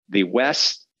The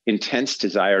West's intense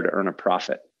desire to earn a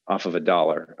profit off of a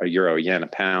dollar, a euro, a yen, a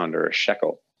pound, or a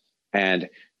shekel, and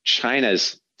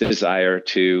China's desire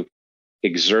to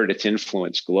exert its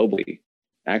influence globally,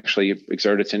 actually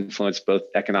exert its influence both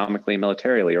economically and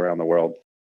militarily around the world.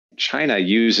 China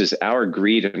uses our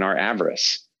greed and our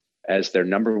avarice as their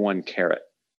number one carrot.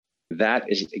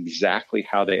 That is exactly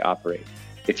how they operate.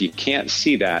 If you can't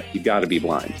see that, you've got to be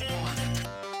blind.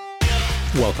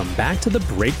 Welcome back to The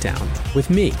Breakdown with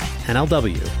me,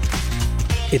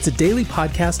 NLW. It's a daily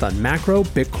podcast on macro,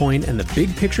 Bitcoin, and the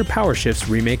big picture power shifts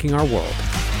remaking our world.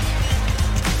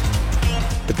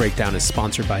 The Breakdown is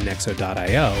sponsored by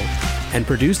Nexo.io and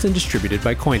produced and distributed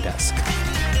by CoinDesk.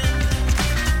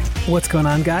 What's going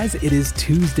on, guys? It is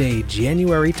Tuesday,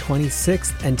 January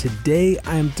 26th, and today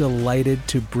I am delighted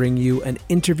to bring you an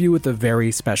interview with a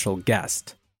very special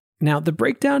guest. Now, The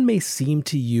Breakdown may seem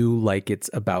to you like it's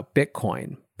about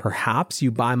Bitcoin. Perhaps you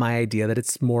buy my idea that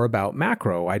it's more about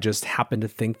macro. I just happen to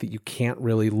think that you can't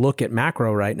really look at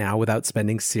macro right now without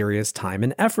spending serious time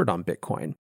and effort on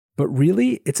Bitcoin. But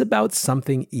really, it's about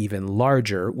something even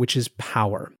larger, which is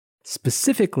power.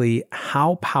 Specifically,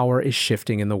 how power is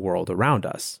shifting in the world around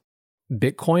us.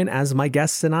 Bitcoin, as my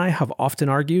guests and I have often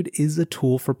argued, is a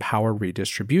tool for power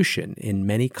redistribution. In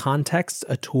many contexts,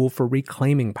 a tool for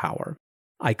reclaiming power.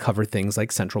 I cover things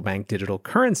like central bank digital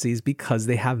currencies because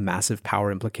they have massive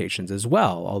power implications as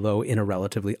well, although in a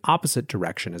relatively opposite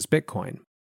direction as Bitcoin.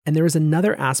 And there is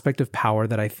another aspect of power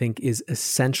that I think is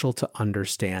essential to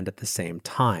understand at the same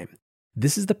time.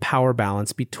 This is the power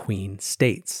balance between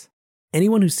states.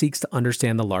 Anyone who seeks to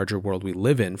understand the larger world we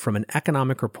live in from an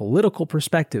economic or political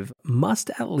perspective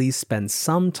must at least spend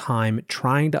some time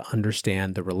trying to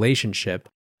understand the relationship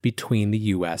between the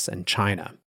US and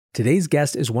China. Today's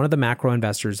guest is one of the macro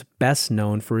investors best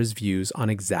known for his views on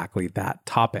exactly that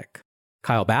topic.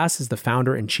 Kyle Bass is the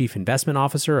founder and chief investment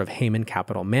officer of Hayman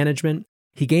Capital Management.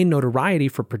 He gained notoriety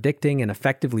for predicting and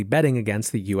effectively betting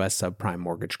against the US subprime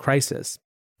mortgage crisis.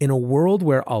 In a world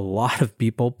where a lot of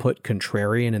people put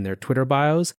contrarian in their Twitter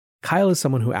bios, Kyle is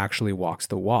someone who actually walks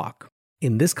the walk.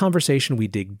 In this conversation, we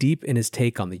dig deep in his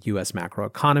take on the US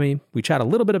macroeconomy. We chat a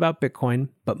little bit about Bitcoin,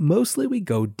 but mostly we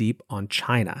go deep on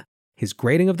China, his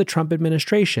grading of the Trump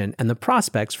administration, and the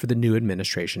prospects for the new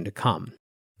administration to come.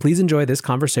 Please enjoy this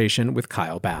conversation with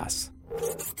Kyle Bass.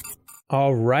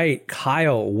 All right,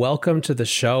 Kyle, welcome to the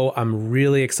show. I'm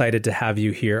really excited to have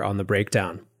you here on The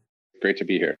Breakdown. Great to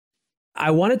be here. I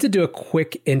wanted to do a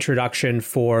quick introduction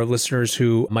for listeners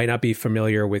who might not be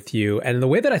familiar with you. And the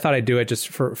way that I thought I'd do it just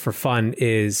for fun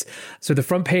is, so the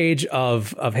front page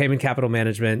of Hayman Capital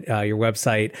Management, your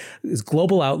website, is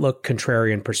Global Outlook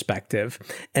Contrarian Perspective.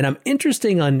 And I'm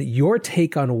interested on your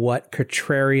take on what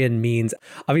contrarian means.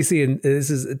 Obviously,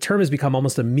 the term has become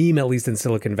almost a meme, at least in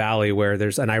Silicon Valley, where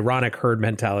there's an ironic herd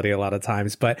mentality a lot of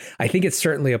times, but I think it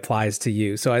certainly applies to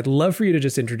you. So I'd love for you to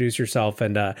just introduce yourself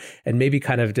and maybe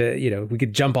kind of, we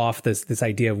could jump off this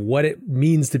idea of what it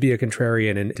means to be a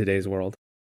contrarian in today's world.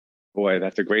 Boy,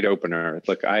 that's a great opener.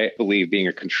 Look, I believe being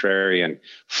a contrarian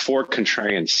for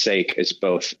contrarian's sake is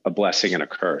both a blessing and a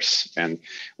curse. And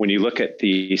when you look at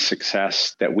the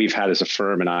success that we've had as a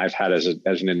firm and I've had as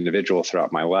an individual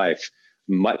throughout my life,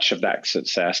 much of that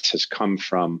success has come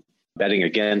from betting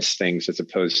against things as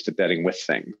opposed to betting with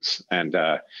things. And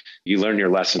you learn your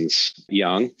lessons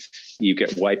young. You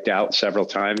get wiped out several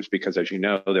times because, as you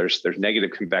know, there's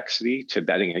negative convexity to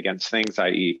betting against things,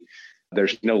 i.e.,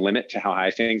 there's no limit to how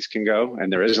high things can go,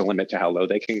 and there is a limit to how low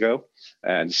they can go.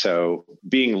 And so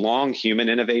being long human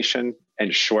innovation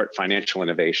and short financial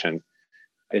innovation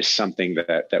is something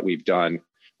that we've done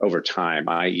over time,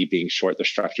 i.e., being short the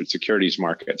structured securities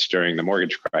markets during the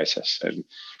mortgage crisis and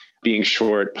being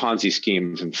short Ponzi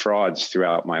schemes and frauds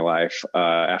throughout my life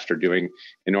after doing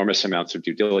enormous amounts of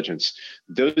due diligence.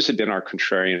 Those have been our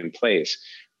contrarian plays.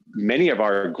 Many of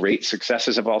our great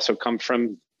successes have also come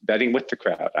from betting with the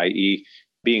crowd, i.e.,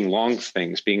 being long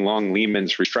things, being long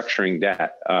Lehman's restructuring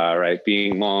debt, right?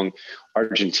 Being long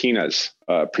Argentina's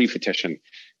pre-petition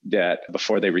debt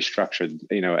before they restructured,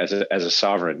 as a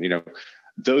sovereign,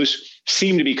 Those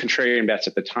seem to be contrarian bets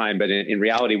at the time, but in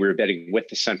reality, we were betting with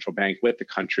the central bank, with the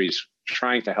countries,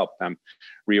 trying to help them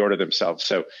reorder themselves.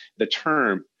 So the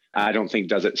term, I don't think,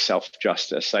 does itself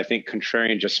justice. I think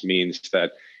contrarian just means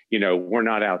that, we're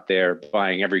not out there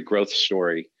buying every growth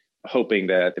story, hoping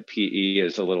that the PE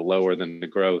is a little lower than the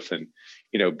growth and,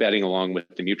 betting along with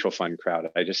the mutual fund crowd.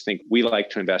 I just think we like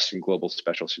to invest in global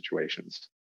special situations.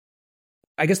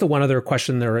 I guess the one other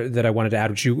question there that I wanted to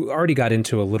add, which you already got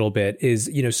into a little bit, is,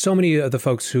 so many of the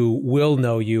folks who will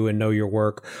know you and know your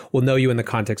work will know you in the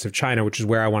context of China, which is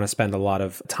where I want to spend a lot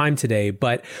of time today.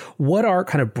 But what are,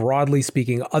 kind of broadly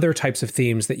speaking, other types of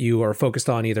themes that you are focused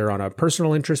on, either on a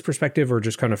personal interest perspective or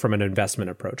just kind of from an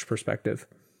investment approach perspective?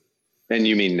 And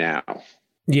you mean now?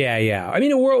 Yeah. I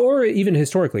mean, or even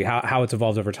historically, how it's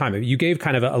evolved over time. You gave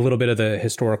kind of a little bit of the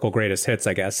historical greatest hits,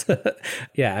 I guess.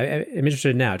 Yeah, I'm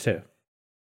interested now too.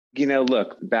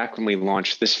 Look, back when we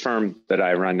launched this firm that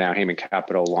I run now, Heyman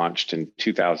Capital, launched in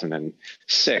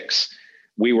 2006.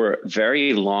 We were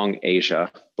very long Asia,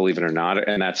 believe it or not,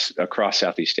 and that's across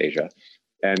Southeast Asia.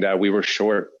 And we were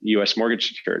short U.S. mortgage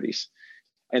securities.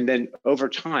 And then over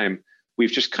time,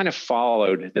 we've just kind of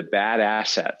followed the bad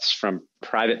assets from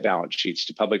private balance sheets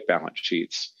to public balance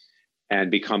sheets and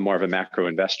become more of a macro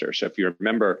investor. So if you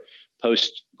remember,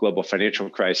 post-global financial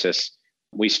crisis,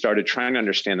 we started trying to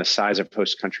understand the size of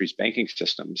host countries' banking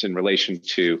systems in relation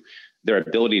to their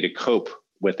ability to cope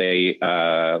with a,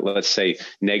 let's say,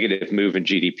 negative move in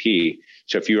GDP.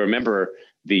 So if you remember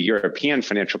the European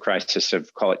financial crisis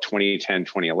of, call it 2010,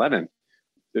 2011,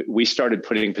 we started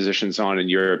putting positions on in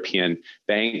European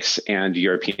banks and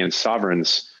European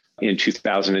sovereigns in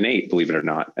 2008, believe it or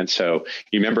not. And so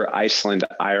you remember Iceland,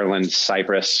 Ireland,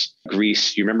 Cyprus,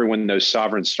 Greece. You remember when those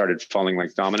sovereigns started falling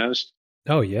like dominoes?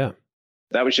 Oh, yeah.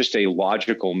 That was just a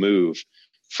logical move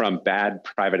from bad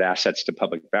private assets to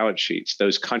public balance sheets.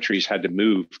 Those countries had to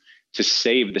move to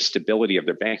save the stability of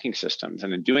their banking systems.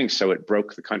 And in doing so, it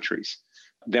broke the countries.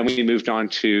 Then we moved on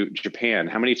to Japan.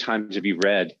 How many times have you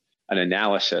read an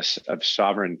analysis of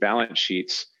sovereign balance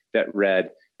sheets that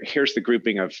read, here's the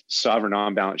grouping of sovereign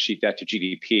on-balance sheet debt to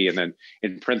GDP, and then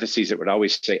in parentheses, it would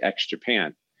always say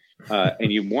ex-Japan.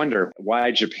 And you wonder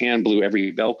why Japan blew every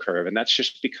bell curve. And that's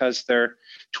just because they're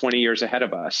 20 years ahead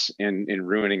of us in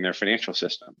ruining their financial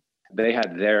system. They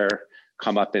had their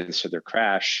comeuppance, so their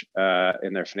crash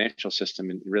in their financial system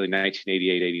in really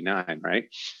 1988, 89, right?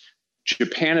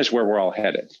 Japan is where we're all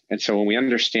headed. And so when we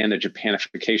understand the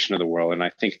Japanification of the world, and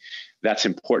I think that's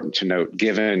important to note,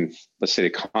 given, let's say, the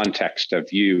context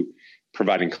of you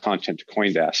providing content to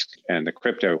CoinDesk and the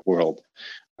crypto world,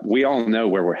 we all know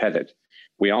where we're headed.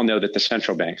 We all know that the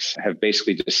central banks have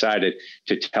basically decided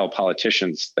to tell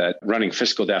politicians that running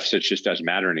fiscal deficits just doesn't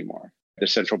matter anymore. The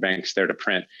central bank's there to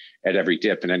print at every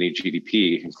dip in any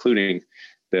GDP, including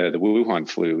the Wuhan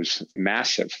flu's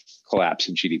massive collapse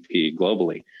in GDP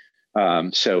globally.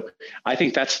 So I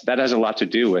think that has a lot to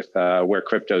do with where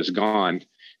crypto's gone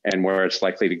and where it's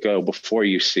likely to go before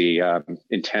you see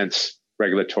intense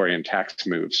regulatory and tax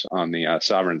moves on the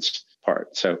sovereign's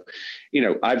part. So,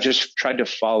 I've just tried to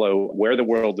follow where the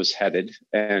world is headed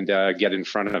and get in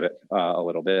front of it a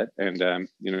little bit. And,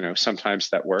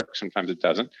 sometimes that works, sometimes it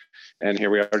doesn't. And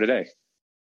here we are today.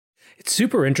 It's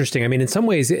super interesting. I mean, in some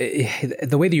ways,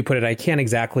 the way that you put it, I can't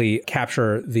exactly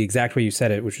capture the exact way you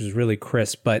said it, which was really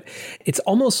crisp, but it's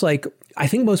almost like, I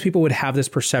think most people would have this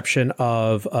perception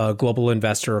of a global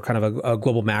investor or kind of a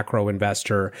global macro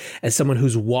investor as someone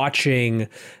who's watching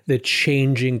the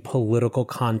changing political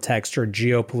context or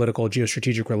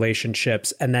geostrategic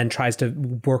relationships, and then tries to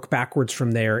work backwards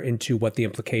from there into what the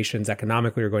implications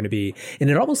economically are going to be. And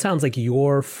it almost sounds like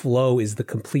your flow is the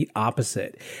complete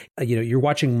opposite. You're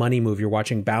watching money move, you're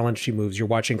watching balance sheet moves, you're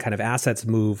watching kind of assets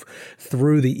move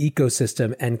through the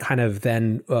ecosystem and kind of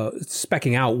then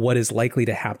specking out what is likely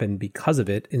to happen because of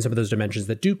it in some of those dimensions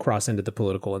that do cross into the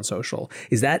political and social.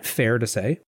 Is that fair to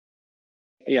say?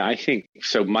 Yeah, I think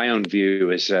so. My own view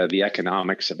is the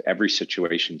economics of every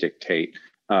situation dictate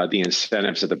the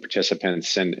incentives of the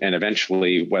participants, and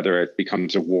eventually whether it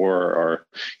becomes a war or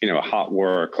a hot war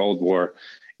or a cold war.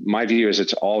 My view is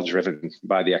it's all driven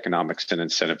by the economics and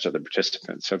incentives of the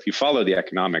participants. So if you follow the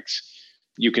economics,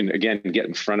 you can, again, get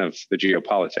in front of the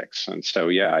geopolitics. And so,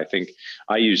 yeah, I think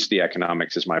I use the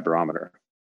economics as my barometer.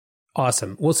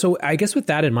 Awesome. Well, so I guess with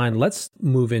that in mind, let's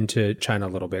move into China a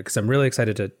little bit, because I'm really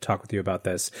excited to talk with you about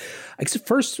this. I guess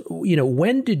first,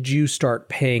 when did you start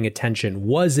paying attention?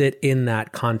 Was it in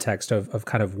that context of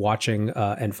kind of watching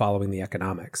and following the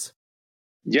economics?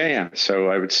 Yeah. So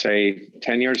I would say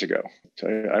 10 years ago. So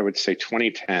I would say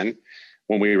 2010,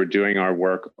 when we were doing our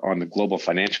work on the global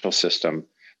financial system,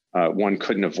 one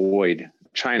couldn't avoid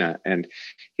China. And,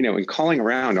 in calling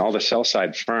around all the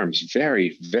sell-side firms,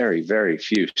 very, very, very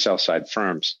few sell-side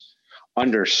firms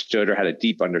understood or had a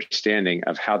deep understanding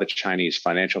of how the Chinese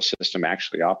financial system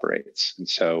actually operates. And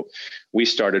so we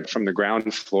started from the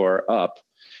ground floor up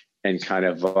and kind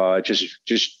of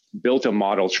just built a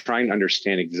model trying to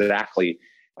understand exactly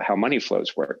how money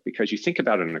flows work. Because you think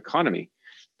about an economy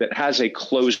that has a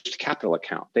closed capital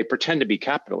account. They pretend to be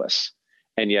capitalists.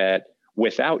 And yet,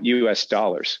 without US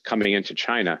dollars coming into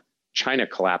China, China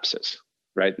collapses,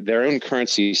 right? Their own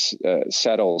currency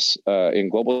settles in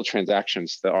global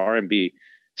transactions. The RMB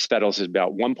settles at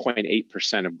about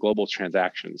 1.8% of global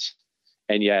transactions.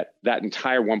 And yet that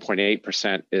entire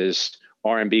 1.8% is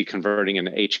RMB converting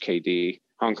into HKD,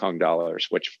 Hong Kong dollars,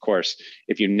 which of course,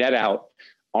 if you net out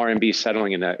RMB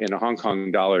settling in Hong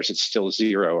Kong dollars, it's still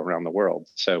zero around the world.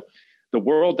 So the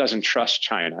world doesn't trust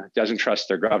China, doesn't trust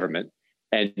their government,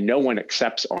 and no one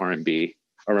accepts RMB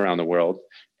around the world.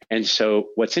 And so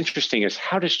what's interesting is,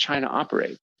 how does China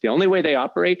operate? The only way they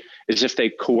operate is if they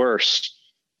coerce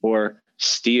or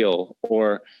steal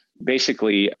or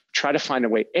basically try to find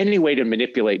any way to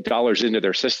manipulate dollars into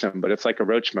their system. But it's like a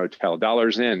roach motel,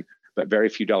 dollars in, but very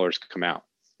few dollars come out.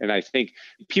 And I think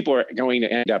people are going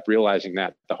to end up realizing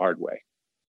that the hard way.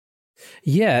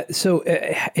 Yeah. So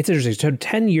it's interesting. So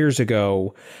 10 years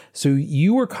ago, so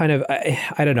you were kind of,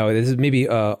 I don't know, this is maybe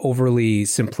overly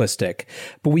simplistic,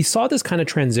 but we saw this kind of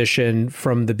transition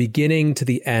from the beginning to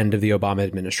the end of the Obama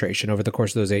administration over the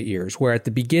course of those 8 years, where at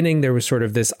the beginning, there was sort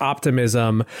of this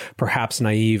optimism, perhaps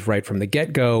naive right from the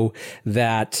get-go,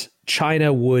 that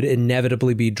China would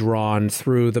inevitably be drawn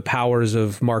through the powers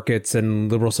of markets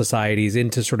and liberal societies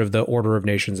into sort of the order of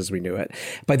nations as we knew it.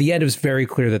 By the end, it was very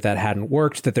clear that that hadn't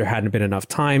worked, that there hadn't been enough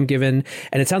time given.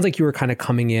 And it sounds like you were kind of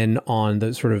coming in on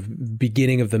the sort of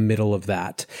beginning of the middle of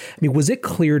that. I mean, was it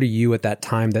clear to you at that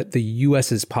time that the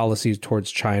US's policies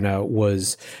towards China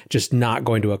was just not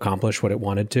going to accomplish what it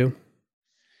wanted to?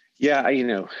 Yeah,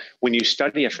 when you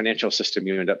study a financial system,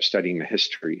 you end up studying the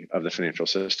history of the financial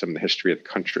system, the history of the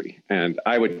country. And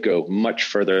I would go much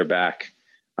further back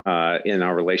in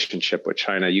our relationship with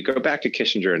China. You go back to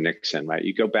Kissinger and Nixon, right?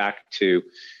 You go back to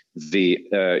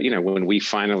when we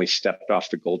finally stepped off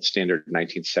the gold standard in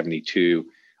 1972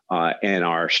 and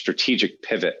our strategic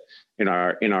pivot in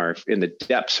the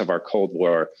depths of our Cold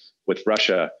War with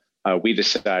Russia, we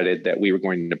decided that we were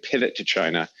going to pivot to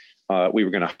China. We were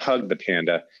going to hug the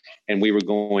panda, and we were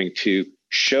going to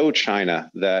show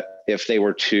China that if they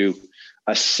were to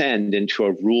ascend into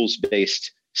a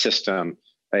rules-based system,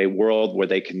 a world where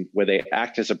they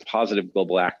act as a positive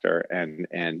global actor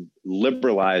and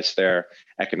liberalize their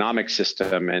economic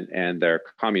system and their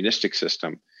communistic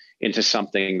system into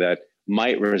something that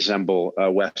might resemble a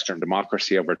Western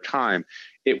democracy over time,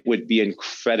 it would be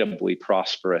incredibly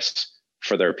prosperous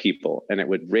for their people, and it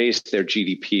would raise their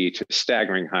GDP to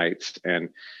staggering heights. And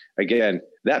again,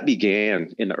 that began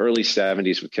in the early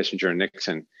 70s with Kissinger and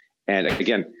Nixon. And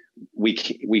again, we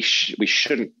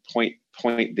shouldn't point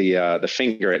the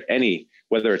finger at any,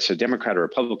 whether it's a Democrat or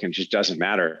Republican, just doesn't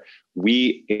matter.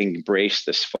 We embraced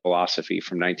this philosophy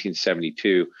from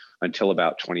 1972 until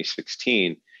about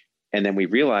 2016, and then we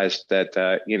realized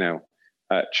that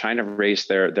China raised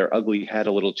their ugly head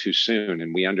a little too soon,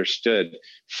 and we understood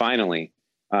finally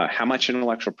how much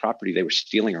intellectual property they were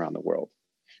stealing around the world.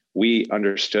 We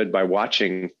understood by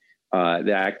watching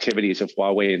the activities of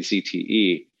Huawei and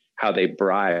ZTE, how they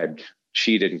bribed,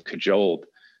 cheated, and cajoled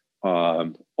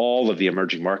all of the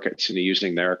emerging markets into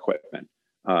using their equipment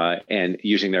and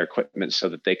using their equipment so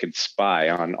that they could spy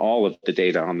on all of the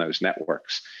data on those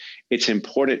networks. It's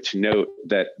important to note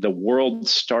that the world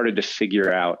started to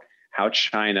figure out how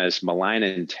China's malign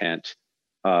intent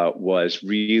was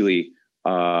really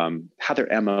how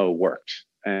their MO worked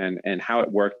and how it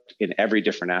worked in every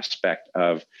different aspect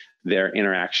of their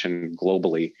interaction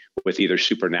globally with either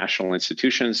supranational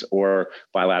institutions or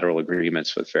bilateral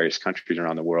agreements with various countries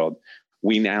around the world.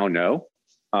 We now know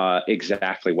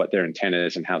exactly what their intent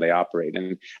is and how they operate.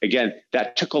 And again,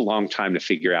 that took a long time to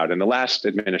figure out. In the last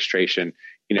administration,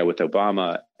 with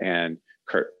Obama and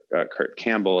Kurt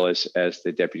Campbell as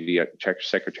the Deputy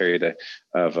Secretary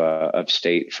of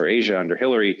State for Asia under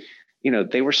Hillary,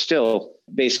 they were still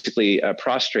basically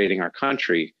prostrating our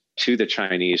country to the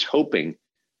Chinese, hoping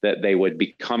that they would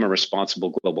become a responsible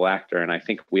global actor. And I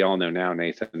think we all know now,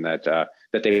 Nathan, that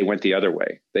they went the other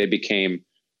way. They became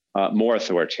more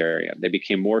authoritarian. They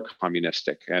became more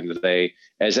communistic. And they,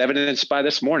 as evidenced by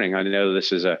this morning, I know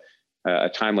this is a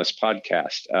timeless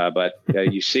podcast, but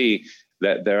you see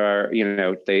that there are,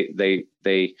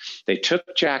 they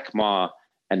took Jack Ma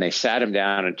and they sat him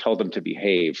down and told him to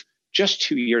behave just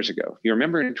 2 years ago. You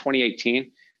remember in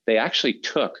 2018, they actually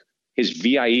took his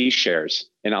VIE shares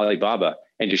in Alibaba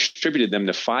and distributed them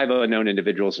to 5 unknown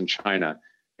individuals in China.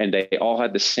 And they all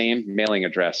had the same mailing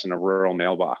address in a rural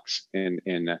mailbox in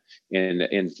the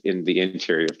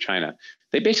interior of China.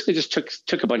 They basically just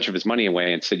took a bunch of his money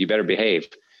away and said, "You better behave."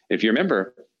 If you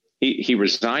remember, he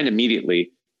resigned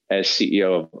immediately as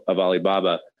CEO of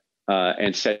Alibaba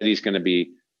and said he's going to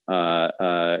be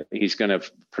He's going to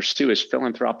pursue his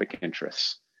philanthropic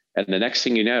interests. And the next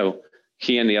thing you know,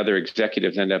 he and the other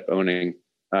executives end up owning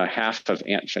half of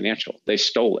Ant Financial. They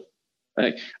stole it.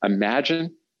 Like,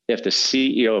 imagine if the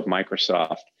CEO of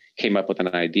Microsoft came up with an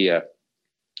idea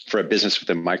for a business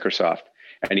within Microsoft,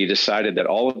 and he decided that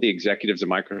all of the executives of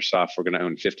Microsoft were going to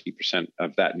own 50%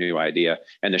 of that new idea,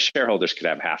 and the shareholders could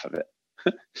have half of it.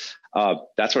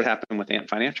 That's what happened with Ant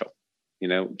Financial.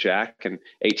 Jack and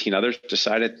 18 others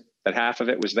decided that half of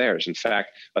it was theirs. In fact,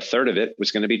 a third of it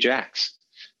was going to be Jack's.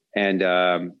 And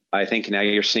I think now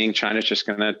you're seeing China's just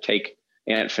going to take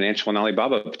Ant Financial and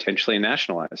Alibaba potentially and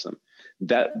nationalize them.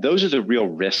 Those are the real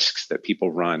risks that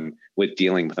people run with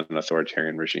dealing with an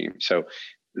authoritarian regime. So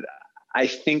I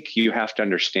think you have to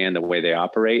understand the way they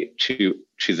operate to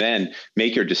then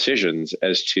make your decisions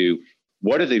as to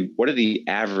what are the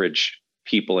average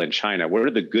people in China, what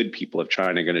are the good people of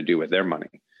China going to do with their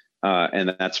money?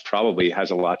 And that's probably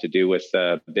has a lot to do with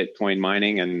Bitcoin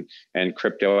mining and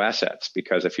crypto assets.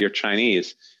 Because if you're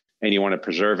Chinese and you want to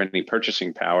preserve any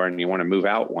purchasing power and you want to move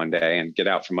out one day and get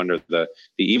out from under the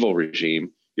evil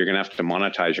regime, you're going to have to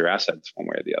monetize your assets one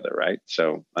way or the other, right?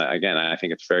 So again, I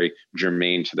think it's very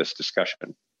germane to this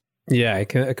discussion. Yeah, I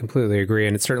completely agree.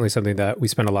 And it's certainly something that we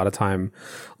spend a lot of time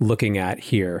looking at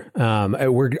here. I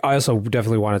also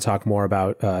definitely want to talk more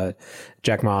about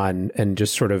Jack Ma and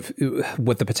just sort of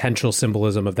what the potential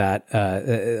symbolism of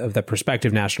that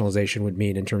prospective nationalization would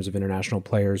mean in terms of international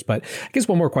players. But I guess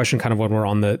one more question, kind of when we're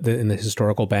on in the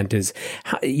historical bent, is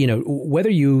whether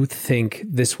you think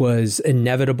this was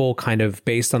inevitable, kind of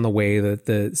based on the way that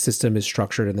the system is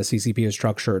structured and the CCP is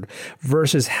structured,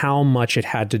 versus how much it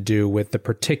had to do with the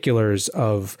particulars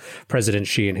of President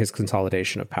Xi and his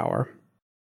consolidation of power.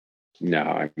 No,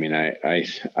 I mean,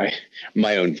 I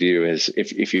my own view is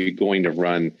if you're going to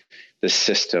run the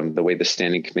system the way the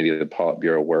Standing Committee of the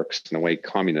Politburo works and the way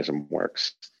communism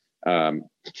works,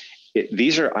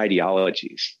 these are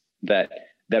ideologies that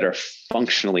are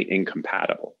functionally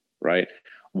incompatible, right?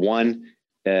 One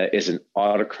is an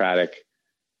autocratic,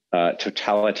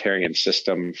 totalitarian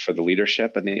system for the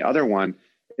leadership, and the other one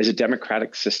is a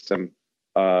democratic system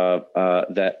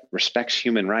that respects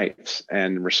human rights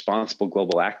and responsible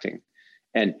global acting.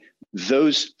 And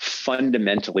those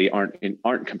fundamentally aren't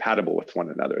compatible with one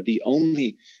another. The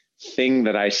only thing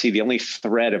that I see, the only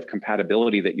thread of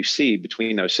compatibility that you see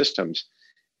between those systems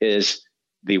is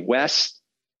the West's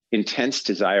intense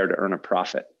desire to earn a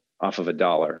profit off of a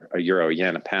dollar, a euro, a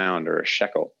yen, a pound, or a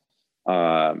shekel.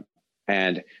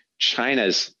 And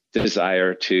China's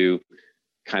desire to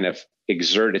kind of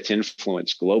exert its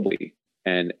influence globally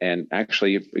and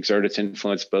actually exert its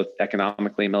influence both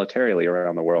economically and militarily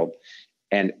around the world.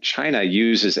 And China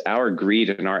uses our greed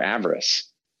and our avarice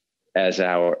as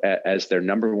their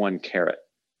number one carrot,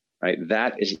 right?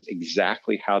 That is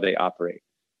exactly how they operate.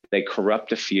 They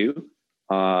corrupt a few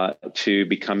to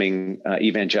becoming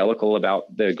evangelical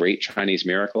about the great Chinese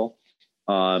miracle,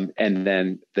 and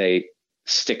then they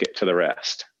stick it to the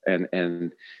rest.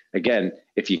 And again,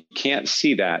 if you can't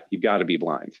see that, you've got to be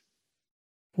blind.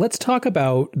 Let's talk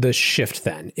about the shift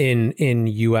then in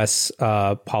U.S.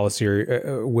 policy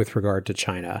with regard to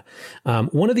China.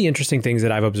 One of the interesting things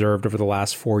that I've observed over the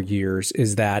last 4 years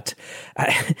is that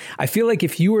I feel like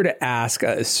if you were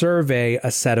to survey a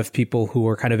set of people who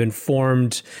are kind of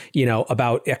informed,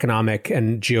 about economic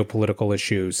and geopolitical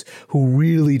issues, who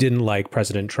really didn't like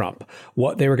President Trump,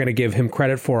 what they were going to give him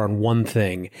credit for on one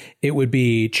thing, it would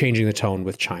be changing the tone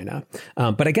with China.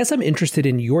 But I guess I'm interested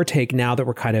in your take now that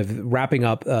we're kind of wrapping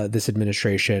up this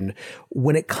administration.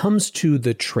 When it comes to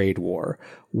the trade war,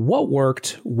 what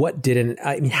worked, what didn't?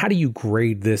 I mean, how do you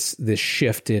grade this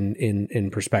shift in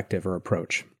perspective or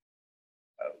approach?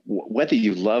 Whether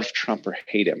you love Trump or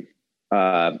hate him,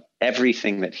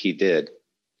 everything that he did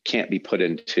can't be put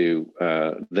into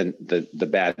the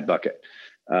bad bucket.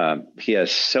 He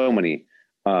has so many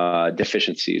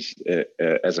deficiencies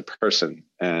as a person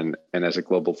and as a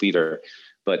global leader.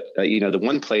 But the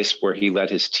one place where he let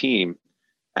his team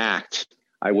act,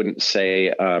 I wouldn't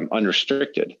say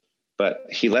unrestricted, but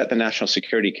he let the National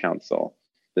Security Council,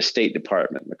 the State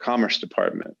Department, the Commerce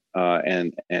Department,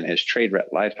 and his trade rep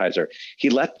Lighthizer, he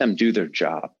let them do their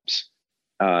jobs,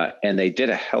 and they did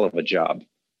a hell of a job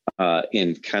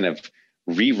in kind of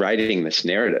rewriting this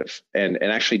narrative and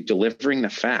actually delivering the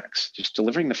facts, just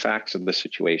delivering the facts of the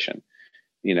situation.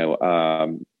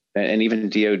 And even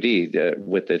DOD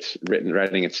with its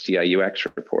writing its DIUX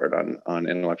report on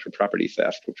intellectual property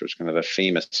theft, which was kind of a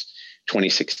famous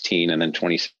 2016 and then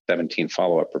 2017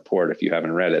 follow-up report. If you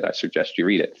haven't read it, I suggest you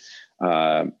read it.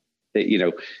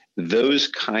 Those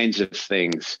kinds of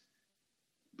things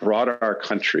brought our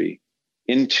country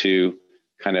into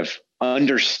kind of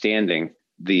understanding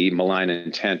the malign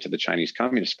intent of the Chinese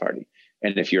Communist Party.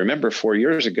 And if you remember 4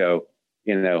 years ago,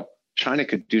 China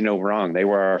could do no wrong. They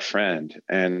were our friend,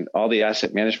 and all the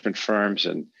asset management firms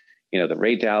and, the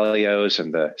Ray Dalios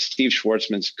and the Steve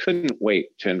Schwarzmans couldn't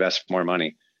wait to invest more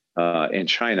money in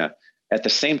China, at the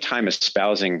same time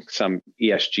espousing some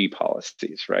ESG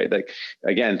policies, right? Like,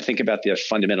 again, think about the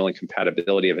fundamental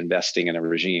incompatibility of investing in a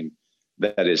regime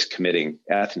that is committing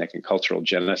ethnic and cultural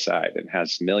genocide and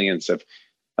has millions of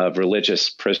religious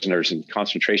prisoners in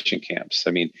concentration camps.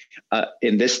 I mean,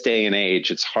 in this day and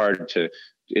age,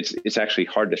 it's actually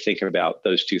hard to think about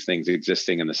those two things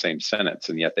existing in the same sentence,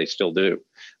 and yet they still do.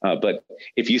 But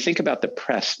if you think about the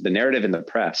press, the narrative in the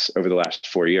press over the last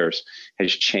 4 years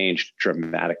has changed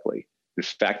dramatically. In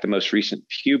fact, the most recent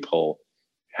Pew poll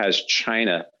has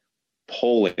China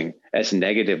polling as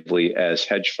negatively as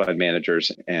hedge fund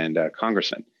managers and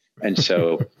congressmen. And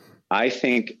so I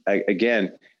think,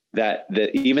 again, that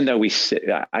even though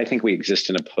I think we exist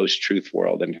in a post-truth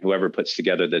world, and whoever puts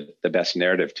together the best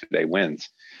narrative today wins.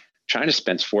 China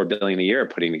spends $4 billion a year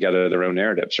putting together their own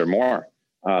narratives or more.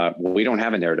 We don't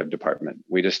have a narrative department.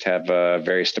 We just have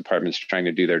various departments trying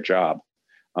to do their job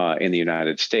in the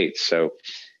United States. So,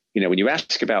 when you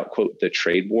ask about, quote, the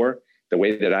trade war, the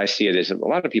way that I see it is a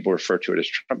lot of people refer to it as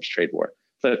Trump's trade war.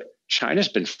 Look, China's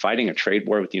been fighting a trade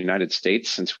war with the United States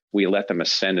since we let them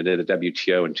ascend into the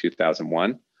WTO in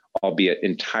 2001, albeit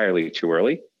entirely too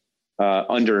early,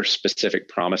 under specific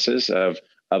promises of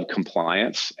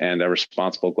compliance and a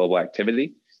responsible global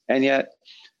activity. And yet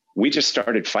we just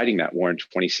started fighting that war in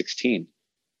 2016.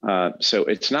 So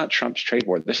it's not Trump's trade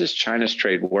war. This is China's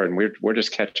trade war, and we're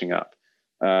just catching up.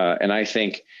 And I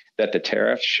think that the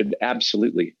tariffs should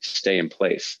absolutely stay in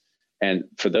place. And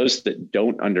for those that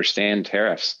don't understand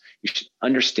tariffs, you should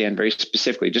understand very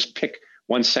specifically, just pick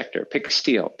one sector, pick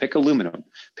steel, pick aluminum,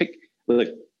 look,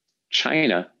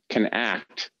 China can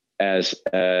act as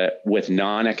with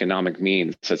non-economic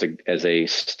means as a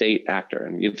state actor.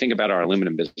 And you think about our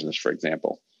aluminum business, for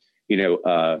example.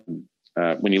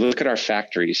 When you look at our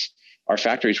factories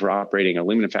were operating,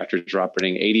 aluminum factories were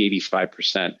operating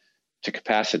 85% to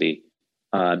capacity.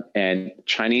 And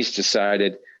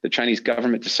the Chinese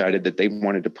government decided that they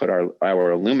wanted to put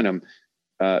our aluminum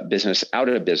business out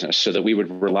of business so that we would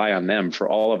rely on them for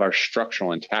all of our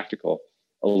structural and tactical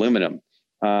aluminum.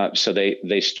 So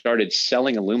they started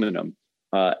selling aluminum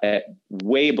at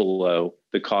way below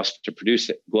the cost to produce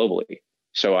it globally.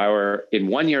 So in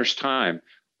 1 year's time,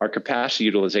 our capacity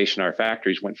utilization in our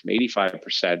factories went from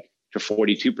 85% to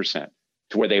 42%,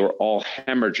 to where they were all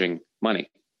hemorrhaging money.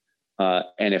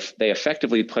 And if they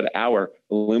effectively put our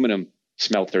aluminum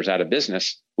smelters out of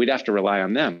business, we'd have to rely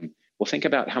on them. Well, think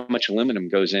about how much aluminum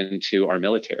goes into our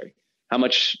military, how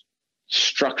much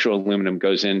structural aluminum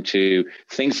goes into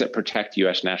things that protect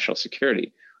U.S. national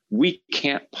security. We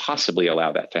can't possibly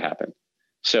allow that to happen.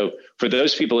 So for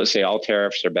those people that say all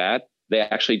tariffs are bad, they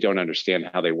actually don't understand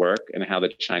how they work and how the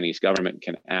Chinese government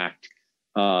can act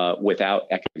without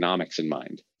economics in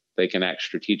mind. They can act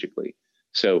strategically.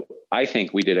 So I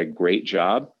think we did a great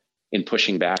job in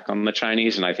pushing back on the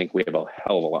Chinese, and I think we have a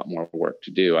hell of a lot more work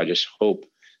to do. I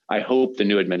hope the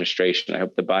new administration, I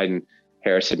hope the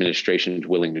Biden-Harris administration is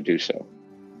willing to do so.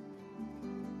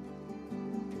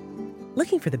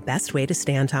 Looking for the best way to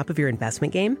stay on top of your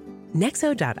investment game?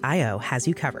 Nexo.io has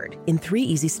you covered in 3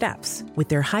 easy steps with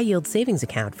their high-yield savings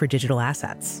account for digital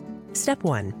assets. Step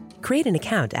 1, create an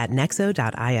account at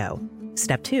Nexo.io.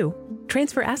 Step 2,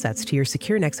 transfer assets to your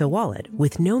secure Nexo wallet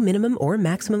with no minimum or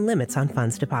maximum limits on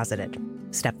funds deposited.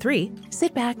 Step 3,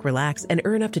 sit back, relax, and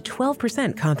earn up to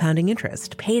 12% compounding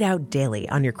interest paid out daily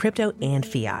on your crypto and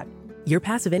fiat. Your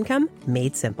passive income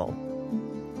made simple.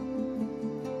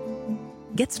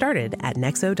 Get started at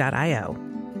Nexo.io.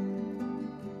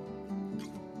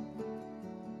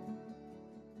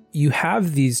 You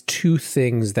have these two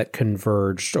things that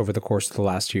converged over the course of the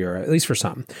last year, at least for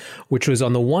some, which was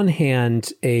on the one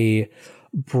hand, a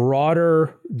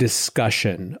broader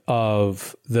discussion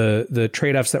of the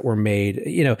trade-offs that were made.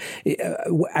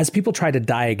 As people try to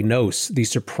diagnose the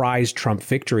surprise Trump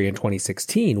victory in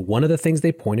 2016, one of the things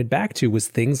they pointed back to was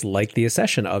things like the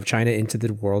accession of China into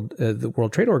the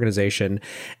World Trade Organization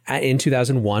in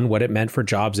 2001, what it meant for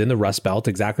jobs in the Rust Belt,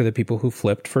 exactly the people who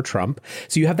flipped for Trump.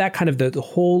 So you have that kind of the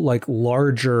whole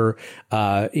larger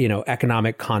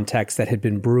economic context that had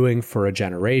been brewing for a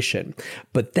generation.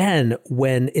 But then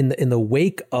when in the wake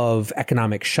of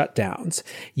economic shutdowns,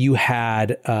 you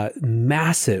had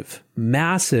massive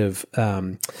massive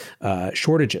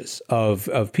shortages of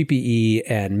PPE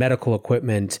and medical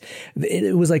equipment.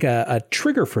 It was like a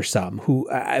trigger for some who,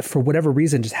 for whatever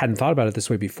reason, just hadn't thought about it this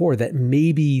way before, that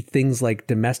maybe things like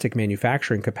domestic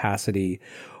manufacturing capacity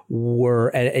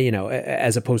were,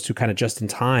 as opposed to kind of just in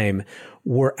time,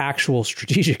 were actual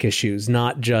strategic issues,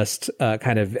 not just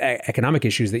kind of economic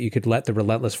issues that you could let the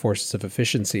relentless forces of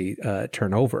efficiency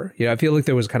turn over. I feel like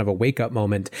there was kind of a wake up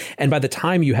moment. And by the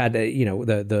time you had,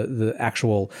 the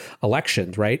actual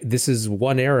elections, right? This is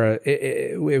one era.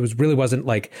 It really wasn't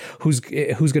like who's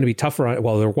going to be tougher on.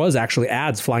 Well, there was actually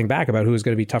ads flying back about who was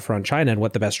going to be tougher on China and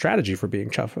what the best strategy for being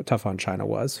tough on China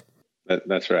was.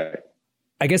 That's right.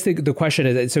 I guess the question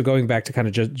is, so going back to kind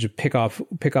of just pick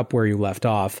up where you left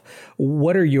off,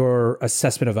 what are your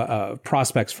assessment of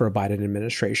prospects for a Biden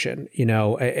administration?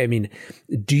 I mean,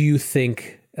 do you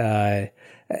think, are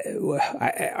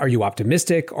you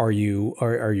optimistic? Are you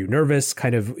nervous?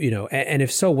 Kind of, and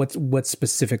if so, what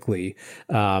specifically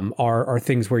are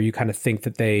things where you kind of think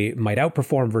that they might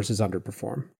outperform versus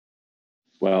underperform?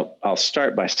 Well, I'll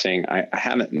start by saying I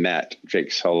haven't met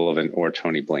Jake Sullivan or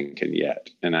Tony Blinken yet.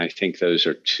 And I think those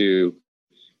are two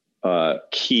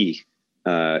key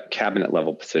cabinet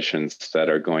level positions that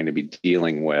are going to be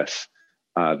dealing with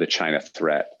the China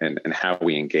threat and how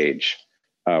we engage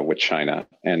with China.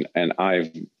 And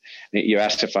you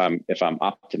asked if I'm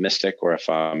optimistic or if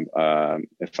I'm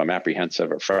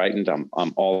apprehensive or frightened.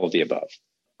 I'm all of the above.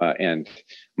 And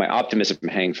my optimism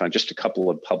hangs on just a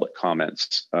couple of public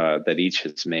comments that each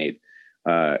has made.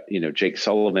 Jake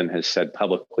Sullivan has said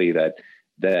publicly that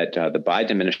the Biden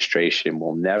administration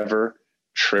will never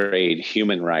trade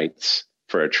human rights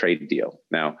for a trade deal.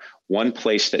 Now, one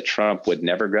place that Trump would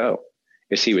never go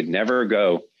is he would never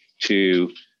go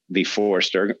to the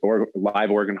forced or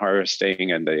live organ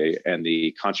harvesting and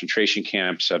the concentration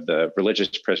camps of the religious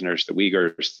prisoners, the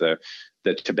Uyghurs, the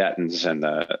Tibetans, and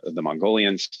the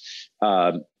Mongolians,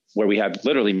 where we have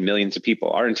literally millions of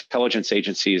people. Our intelligence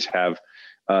agencies have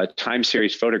time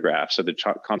series photographs of the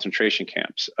concentration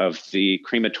camps, of the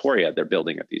crematoria they're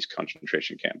building at these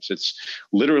concentration camps. It's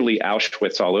literally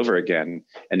Auschwitz all over again.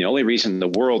 And the only reason the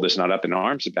world is not up in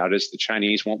arms about it is the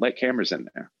Chinese won't let cameras in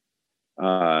there.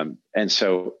 And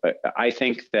so I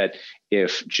think that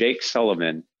if Jake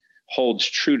Sullivan holds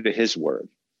true to his word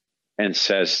and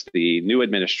says the new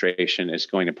administration is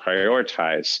going to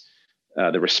prioritize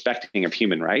the respecting of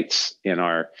human rights in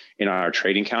our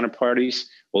trading counterparties,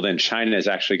 well, then China is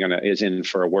actually is in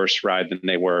for a worse ride than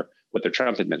they were with the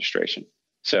Trump administration.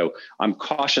 So I'm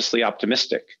cautiously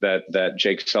optimistic that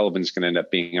Jake Sullivan is going to end up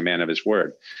being a man of his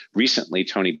word. Recently,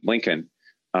 Tony Blinken,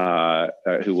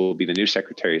 who will be the new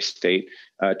Secretary of State,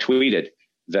 tweeted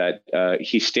that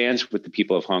he stands with the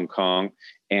people of Hong Kong,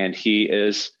 and he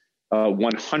is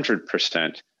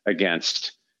 100%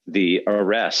 against the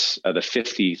arrests of the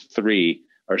 53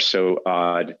 or so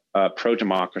odd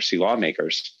pro-democracy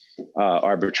lawmakers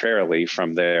arbitrarily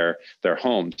from their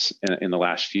homes in the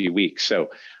last few weeks. So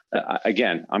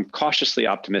again, I'm cautiously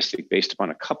optimistic based upon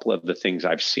a couple of the things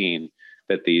I've seen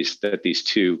that these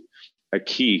two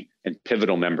key and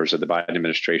pivotal members of the Biden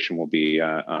administration will be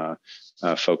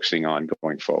focusing on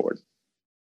going forward.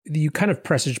 You kind of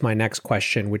presaged my next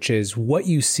question, which is what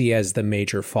you see as the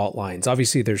major fault lines.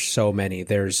 Obviously, there's so many.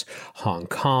 There's Hong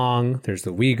Kong, there's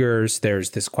the Uyghurs,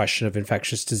 there's this question of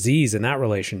infectious disease and that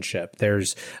relationship.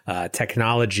 There's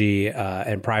technology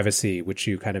and privacy, which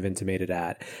you kind of intimated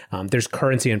at. There's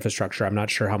currency infrastructure. I'm not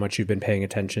sure how much you've been paying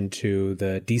attention to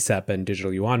the DCEP and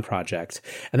Digital Yuan project.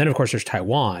 And then, of course, there's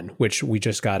Taiwan, which we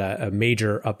just got a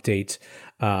major update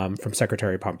from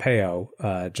Secretary Pompeo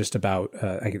just about,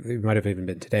 it might have even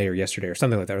been today or yesterday or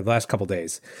something like that, or the last couple of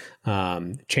days,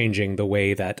 changing the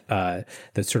way that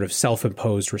the sort of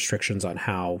self-imposed restrictions on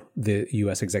how the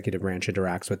U.S. executive branch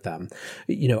interacts with them.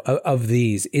 Of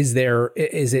these, is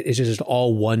it just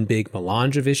all one big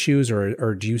melange of issues,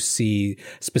 or do you see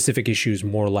specific issues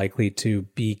more likely to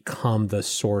become the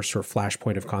source or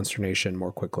flashpoint of consternation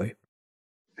more quickly?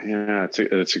 Yeah,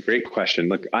 it's a great question.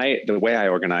 Look, the way I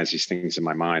organize these things in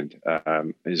my mind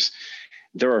is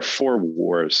there are 4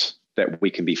 wars that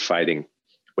we can be fighting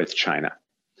with China,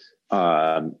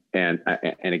 and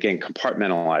again,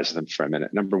 compartmentalize them for a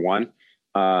minute. Number one,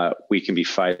 we can be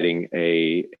fighting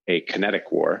a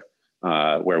kinetic war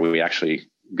where we actually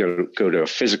go to a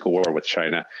physical war with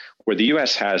China, where the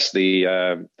U.S. has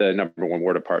the number 1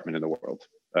 War Department in the world,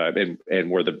 and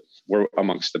we're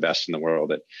amongst the best in the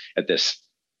world at this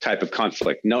type of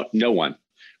conflict. No one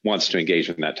wants to engage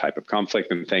in that type of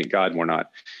conflict, and thank God we're not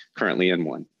currently in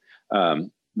one.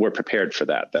 We're prepared for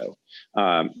that, though.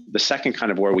 The second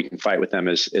kind of war we can fight with them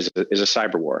is a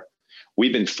cyber war,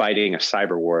 we've been fighting a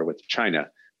cyber war with China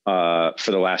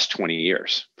for the last 20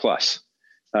 years plus,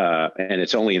 and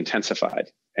it's only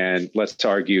intensified. And let's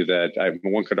argue that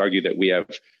one could argue that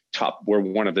we're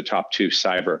one of the top two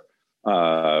cyber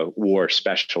war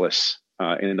specialists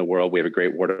in the world. We have a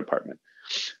great War Department.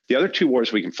 The other two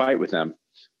wars we can fight with them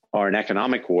are an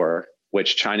economic war,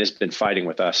 which China's been fighting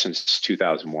with us since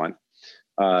 2001.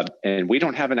 And we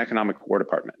don't have an economic War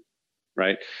Department,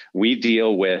 right? We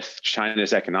deal with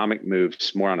China's economic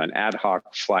moves more on an ad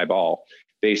hoc fly ball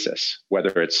basis,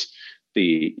 whether it's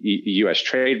the U.S.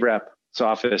 Trade Rep's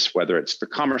office, whether it's the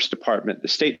Commerce Department, the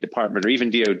State Department, or even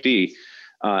DOD,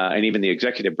 and even the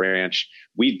executive branch.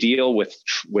 We deal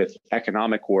with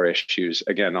economic war issues,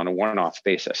 again, on a one-off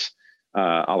basis,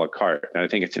 a la carte. And I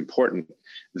think it's important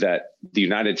that the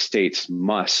United States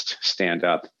must stand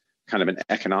up kind of an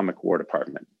economic War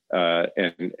Department.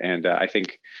 And I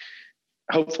think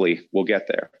hopefully we'll get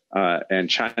there. And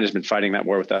China's been fighting that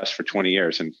war with us for 20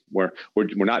 years, and we're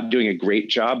not doing a great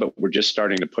job, but we're just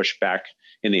starting to push back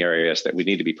in the areas that we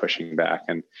need to be pushing back.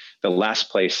 And the last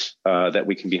place that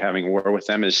we can be having war with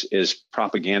them is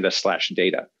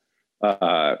propaganda/data.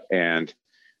 And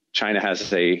China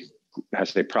has a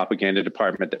propaganda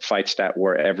department that fights that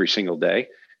war every single day,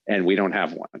 and we don't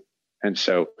have one. And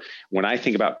so when I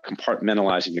think about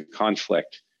compartmentalizing a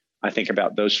conflict, I think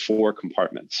about those four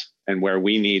compartments, and where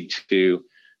we need to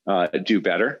do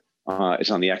better is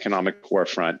on the economic war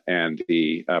front and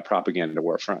the propaganda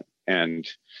war front. And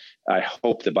I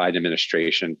hope the Biden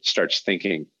administration starts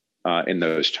thinking in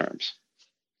those terms.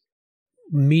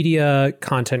 Media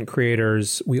content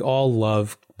creators, we all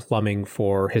love plumbing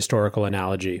for historical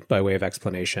analogy by way of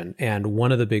explanation. And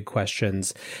one of the big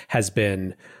questions has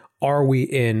been, are we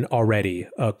in already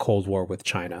a Cold War with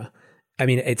China? I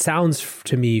mean, it sounds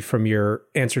to me from your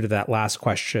answer to that last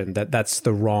question that that's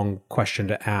the wrong question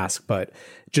to ask, but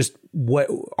just what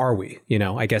are we,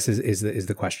 I guess is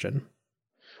the question.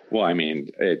 Well, I mean,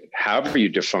 however you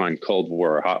define Cold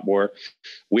War or hot war,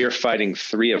 we are fighting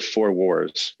 3 of 4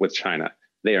 wars with China.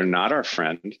 They are not our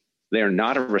friend. They are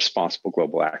not a responsible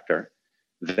global actor.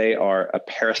 They are a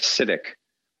parasitic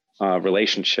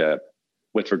relationship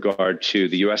with regard to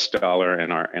the U.S. dollar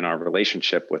and our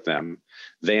relationship with them.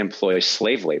 They employ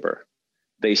slave labor.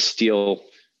 They steal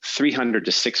 $300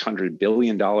 to $600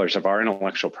 billion of our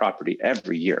intellectual property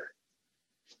every year.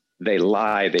 They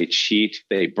lie, they cheat,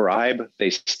 they bribe, they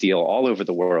steal all over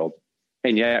the world.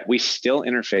 And yet we still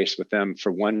interface with them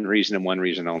for one reason and one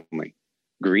reason only: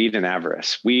 greed and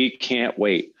avarice. We can't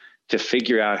wait to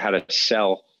figure out how to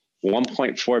sell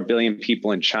 1.4 billion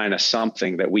people in China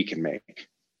something that we can make,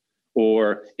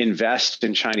 or invest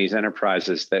in Chinese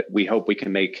enterprises that we hope we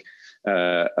can make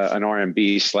an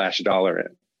RMB/dollar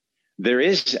in. There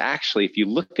is actually, if you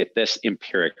look at this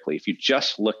empirically, if you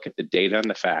just look at the data and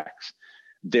the facts,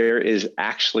 there is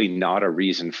actually not a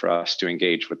reason for us to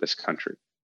engage with this country.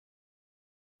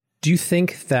 Do you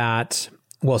think that,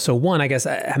 well, so one, I guess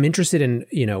I'm interested in,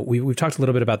 we've talked a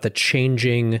little bit about the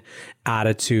changing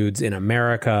attitudes in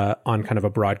America on kind of a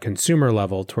broad consumer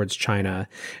level towards China.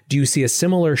 Do you see a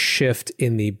similar shift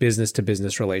in the business to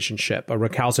business relationship, a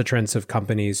recalcitrance of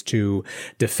companies to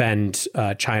defend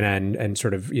China and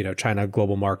sort of, China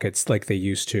global markets like they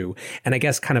used to? And I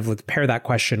guess kind of let's pair that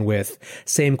question with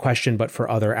same question, but for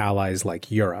other allies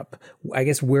like Europe. I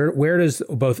guess where does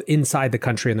both inside the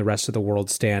country and the rest of the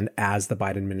world stand as the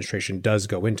Biden administration does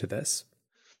go into this?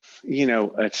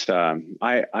 It's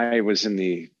I was in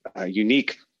the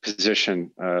unique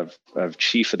position of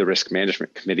chief of the risk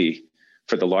management committee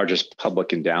for the largest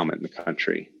public endowment in the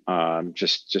country.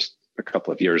 Just a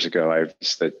couple of years ago, I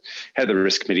was the head of the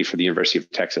risk committee for the University of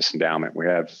Texas Endowment. We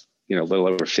have a little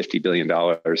over $50 billion,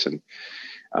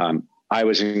 and I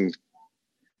was in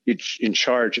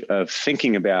charge of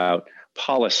thinking about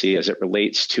policy as it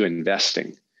relates to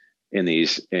investing in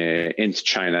these into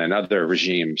China and other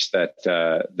regimes that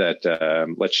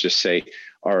let's just say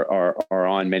are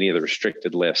on many of the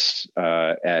restricted lists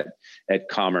at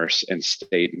Commerce and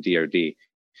State and DoD.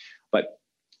 But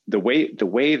the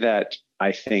way that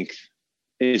I think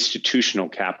institutional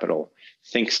capital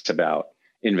thinks about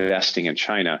investing in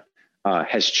China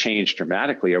has changed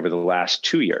dramatically over the last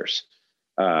 2 years.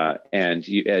 And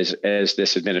as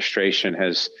this administration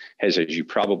has, as you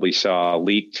probably saw,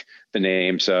 leaked the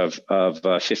names of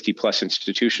 50 plus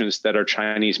institutions that are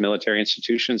Chinese military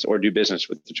institutions or do business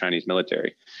with the Chinese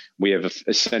military. We have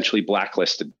essentially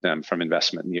blacklisted them from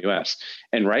investment in the U.S.,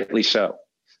 and rightly so.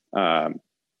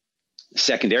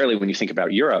 Secondarily, when you think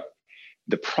about Europe,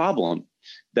 the problem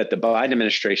that the Biden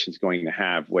administration is going to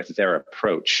have with their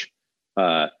approach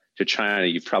to China,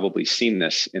 you've probably seen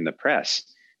this in the press,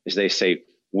 is they say,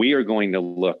 we are going to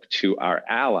look to our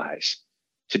allies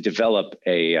to develop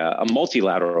a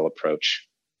multilateral approach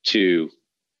to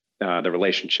the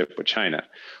relationship with China.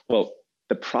 Well,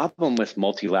 the problem with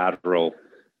multilateral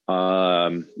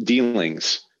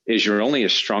dealings is you're only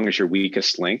as strong as your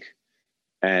weakest link.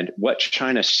 And what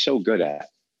China's so good at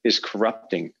is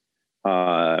corrupting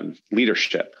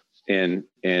leadership in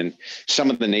some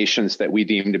of the nations that we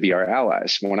deem to be our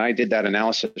allies. When I did that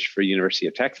analysis for University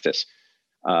of Texas,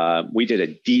 we did a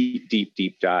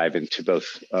deep dive into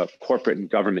both corporate and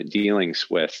government dealings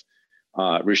with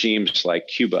regimes like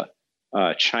Cuba,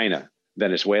 China,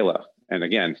 Venezuela, and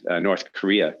again, North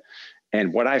Korea.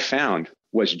 And what I found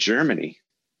was Germany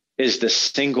is the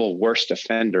single worst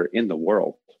offender in the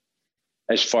world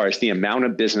as far as the amount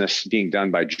of business being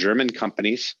done by German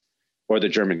companies or the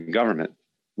German government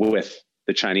with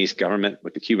the Chinese government,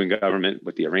 with the Cuban government,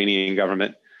 with the Iranian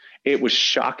government. It was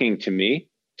shocking to me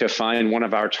to find one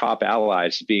of our top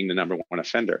allies being the number one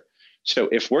offender. So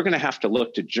if we're going to have to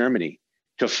look to Germany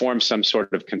to form some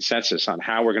sort of consensus on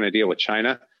how we're going to deal with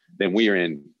China, then we are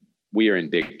in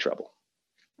big trouble.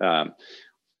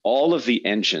 All of the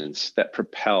engines that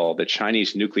propel the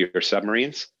Chinese nuclear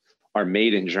submarines are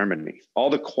made in Germany. All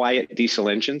the quiet diesel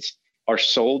engines are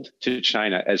sold to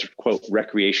China as, quote,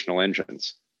 recreational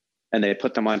engines. And they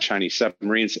put them on Chinese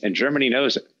submarines, and Germany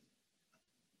knows it.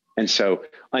 And so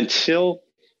until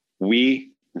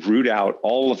we root out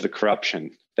all of the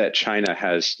corruption that China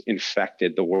has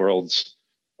infected our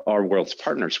world's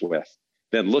partners with,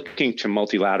 then looking to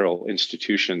multilateral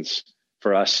institutions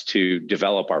for us to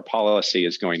develop our policy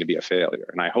is going to be a failure.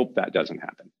 And I hope that doesn't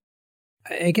happen.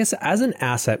 I guess as an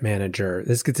asset manager,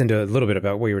 this gets into a little bit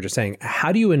about what you were just saying.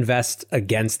 How do you invest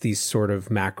against these sort of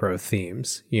macro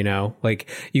themes? You know, like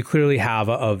you clearly have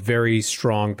a very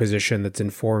strong position that's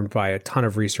informed by a ton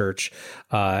of research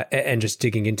and just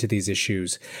digging into these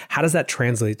issues. How does that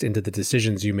translate into the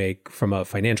decisions you make from a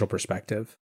financial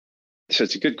perspective? So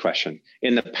it's a good question.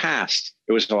 In the past,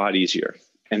 it was a lot easier.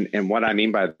 And what I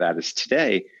mean by that is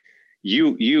today,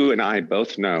 you and I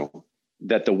both know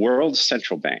that the world's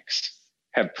central banks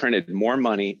have printed more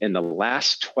money in the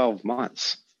last 12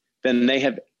 months than they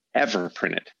have ever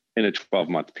printed in a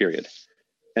 12-month period.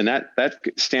 And that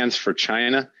stands for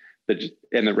China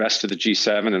and the rest of the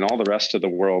G7 and all the rest of the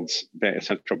world's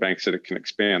central banks that can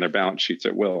expand their balance sheets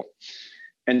at will.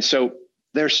 And so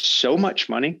there's so much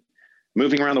money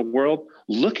moving around the world.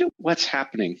 Look at what's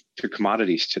happening to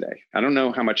commodities today. I don't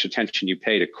know how much attention you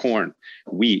pay to corn,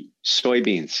 wheat,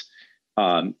 soybeans.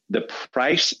 The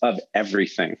price of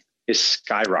everything is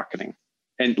skyrocketing.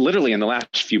 And literally in the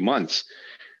last few months,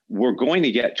 we're going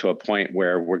to get to a point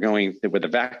where where the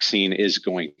vaccine is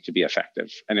going to be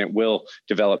effective and it will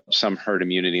develop some herd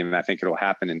immunity. And I think it'll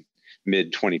happen in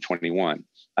mid 2021.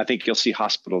 I think you'll see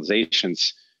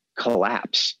hospitalizations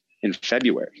collapse in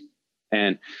February.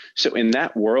 And so in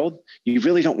that world, you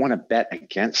really don't want to bet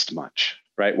against much,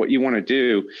 right? What you want to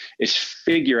do is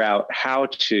figure out how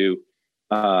to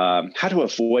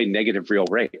avoid negative real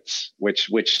rates, which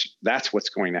that's what's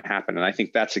going to happen. And I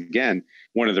think that's, again,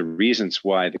 one of the reasons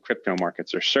why the crypto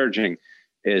markets are surging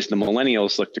is the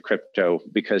millennials look to crypto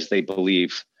because they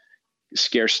believe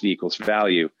scarcity equals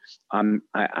value.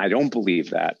 I don't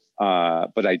believe that,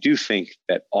 but I do think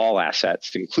that all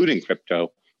assets, including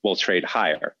crypto, will trade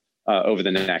higher over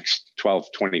the next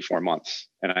 12, 24 months.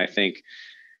 And I think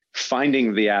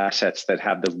finding the assets that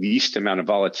have the least amount of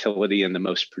volatility and the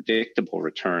most predictable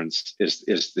returns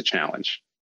is the challenge.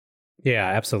 Yeah,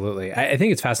 absolutely. I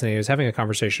think it's fascinating. I was having a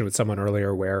conversation with someone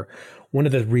earlier where one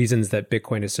of the reasons that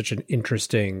Bitcoin is such an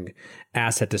interesting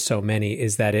asset to so many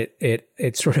is that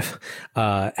it sort of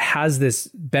has this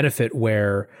benefit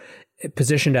where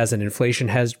positioned as an inflation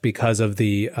hedge because of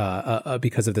the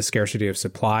scarcity of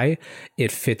supply,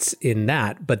 it fits in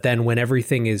that. But then when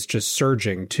everything is just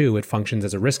surging too, it functions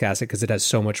as a risk asset because it has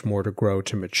so much more to grow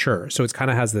to mature. So it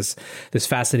kind of has this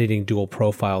fascinating dual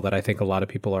profile that I think a lot of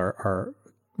people are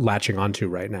latching onto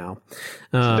right now.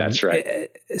 That's right.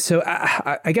 So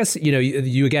I guess,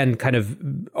 you again kind of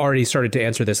already started to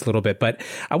answer this a little bit, but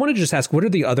I wanted to just ask, what are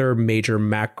the other major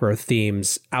macro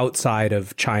themes outside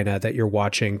of China that you're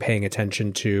watching, paying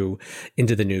attention to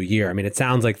into the new year? I mean, it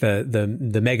sounds like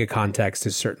the mega context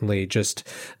is certainly just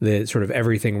the sort of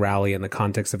everything rally in the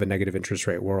context of a negative interest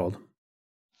rate world.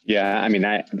 Yeah, I mean,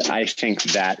 I think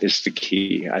that is the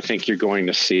key. I think you're going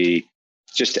to see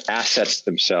just assets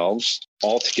themselves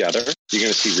all together. You're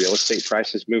going to see real estate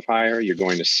prices move higher. You're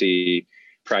going to see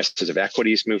prices of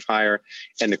equities move higher.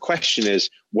 And the question is,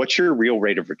 what's your real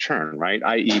rate of return, right?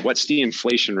 I.e., what's the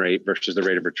inflation rate versus the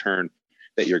rate of return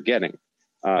that you're getting?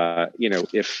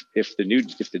 If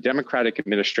the Democratic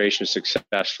administration is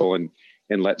successful in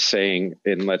in let's say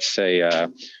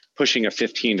pushing a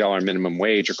 $15 minimum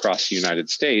wage across the United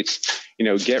States,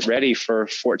 get ready for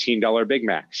 $14 Big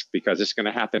Macs, because it's going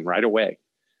to happen right away.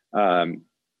 And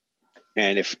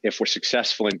if we're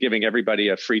successful in giving everybody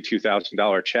a free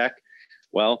 $2,000 check,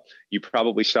 well, you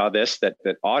probably saw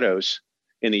that autos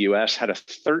in the US had a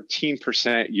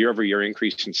 13% year-over-year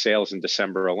increase in sales in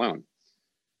December alone.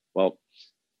 Well,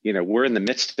 we're in the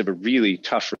midst of a really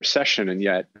tough recession, and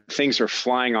yet things are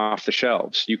flying off the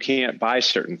shelves. You can't buy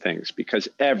certain things because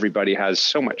everybody has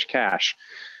so much cash.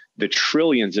 The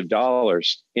trillions of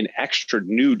dollars in extra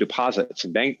new deposits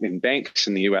in banks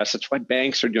in the US. That's why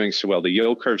banks are doing so well. The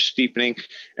yield curve steepening,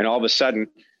 and all of a sudden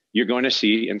you're going to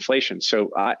see inflation.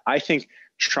 So I think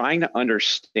trying to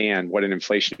understand what an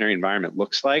inflationary environment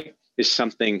looks like is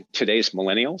something today's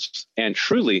millennials and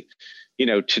truly,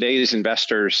 today's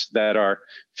investors that are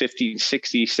 50,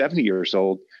 60, 70 years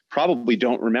old probably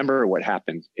don't remember what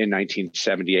happened in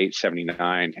 1978,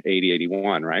 79, 80,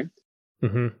 81, right?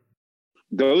 Mm-hmm.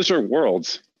 Those are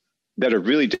worlds that are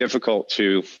really difficult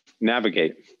to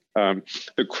navigate.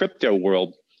 The crypto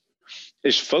world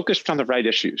is focused on the right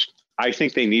issues. I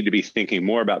think they need to be thinking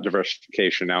more about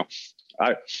diversification. Now,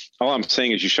 all I'm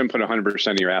saying is you shouldn't put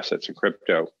 100% of your assets in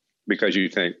crypto because you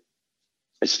think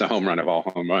it's the home run of all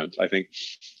home runs. I think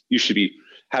you should be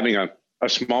having a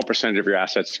small percentage of your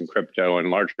assets in crypto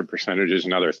and larger percentages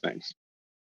in other things.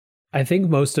 I think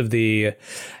most of the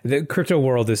crypto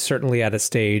world is certainly at a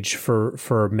stage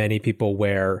for many people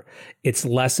where it's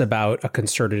less about a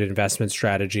concerted investment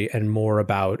strategy and more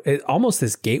about almost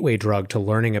this gateway drug to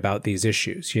learning about these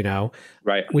issues,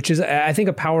 right? Which is, I think,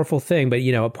 a powerful thing. But,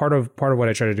 part of what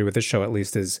I try to do with this show, at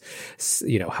least, is,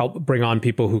 help bring on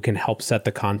people who can help set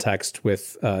the context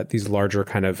with these larger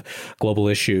kind of global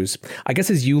issues. I guess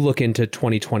as you look into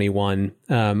 2021,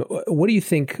 what do you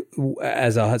think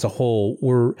as a whole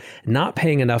we're not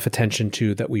paying enough attention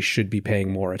to that we should be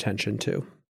paying more attention to?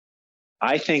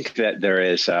 I think that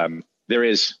there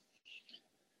is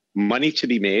money to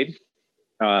be made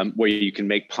where you can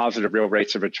make positive real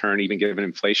rates of return, even given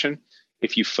inflation,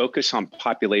 if you focus on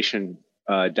population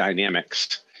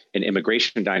dynamics and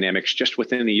immigration dynamics just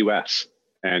within the US.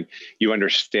 And you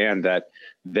understand that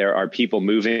there are people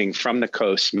moving from the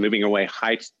coast, moving away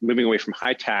from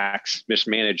high tax,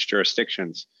 mismanaged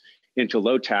jurisdictions into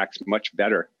low tax, much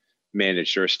better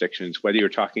managed jurisdictions, whether you're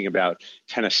talking about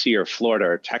Tennessee or Florida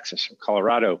or Texas or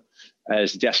Colorado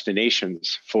as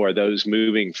destinations for those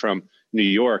moving from New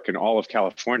York and all of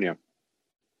California.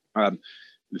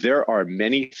 There are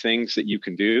many things that you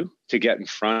can do to get in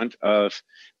front of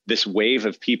this wave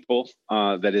of people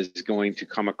that is going to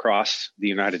come across the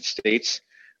United States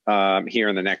here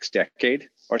in the next decade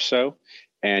or so.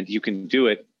 And you can do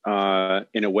it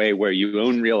in a way where you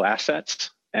own real assets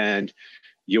and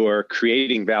you're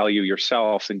creating value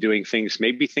yourself and doing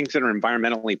maybe things that are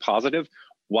environmentally positive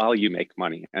while you make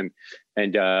money. And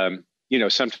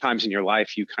sometimes in your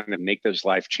life, you kind of make those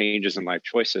life changes and life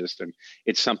choices. And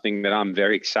it's something that I'm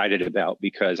very excited about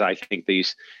because I think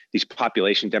these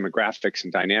population demographics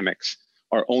and dynamics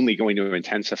are only going to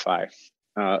intensify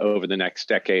over the next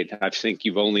decade. I think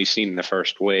you've only seen the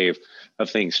first wave of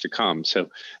things to come. So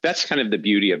that's kind of the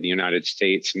beauty of the United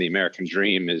States and the American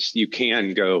dream is you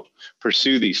can go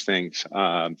pursue these things,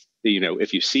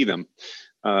 if you see them.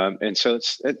 And so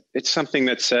it's something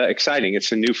that's exciting.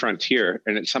 It's a new frontier,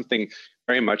 and it's something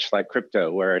very much like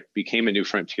crypto, where it became a new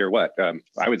frontier.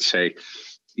 I would say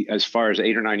as far as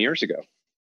 8 or 9 years ago.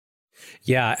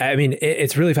 Yeah, I mean,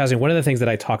 it's really fascinating. One of the things that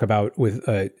I talk about with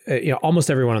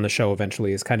almost everyone on the show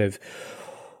eventually is kind of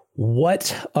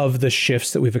what of the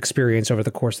shifts that we've experienced over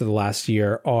the course of the last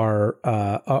year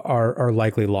are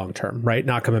likely long term, right?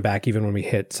 Not coming back even when we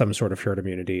hit some sort of herd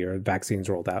immunity or vaccines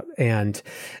rolled out. And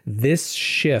this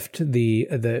shift,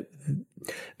 the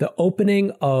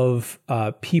opening of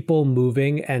people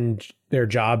moving and their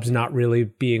jobs not really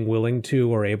being willing to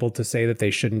or able to say that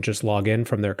they shouldn't just log in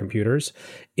from their computers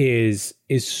is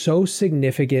so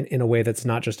significant in a way that's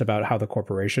not just about how the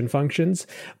corporation functions,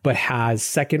 but has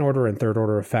second order and third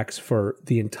order effects for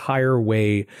the entire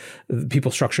way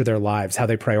people structure their lives, how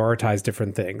they prioritize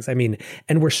different things. I mean,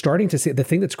 and we're starting to see, the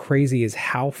thing that's crazy is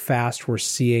how fast we're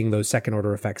seeing those second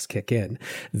order effects kick in.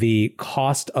 The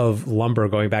cost of lumber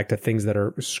going back to things that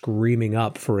are screaming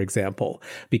up, for example,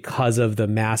 because of the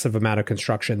massive amount of of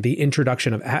construction, the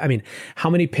introduction of, I mean, how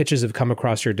many pitches have come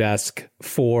across your desk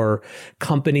for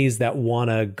companies that want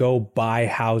to go buy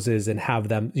houses and have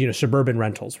them, suburban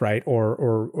rentals, right?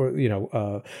 Or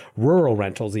rural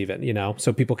rentals even,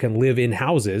 so people can live in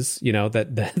houses,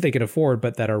 that they can afford,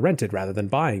 but that are rented rather than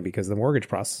buying because the mortgage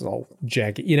process is all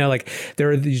janky. Like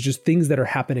there are these just things that are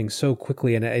happening so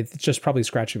quickly, and it's just probably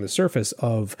scratching the surface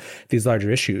of these larger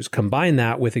issues. Combine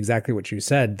that with exactly what you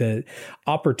said, the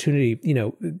opportunity,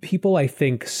 people I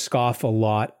think scoff a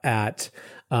lot at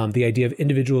the idea of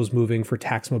individuals moving for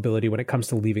tax mobility when it comes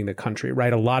to leaving the country,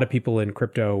 right? A lot of people in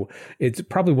crypto, it's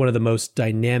probably one of the most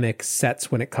dynamic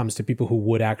sets when it comes to people who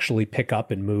would actually pick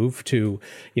up and move to,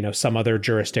 some other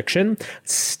jurisdiction.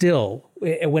 Still,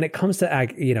 when it comes to,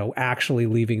 actually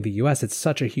leaving the US, it's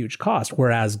such a huge cost.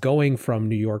 Whereas going from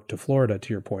New York to Florida,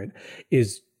 to your point,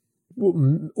 is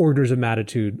orders of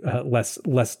magnitude less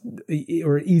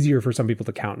or easier for some people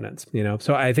to countenance,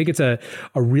 So I think it's a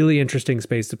really interesting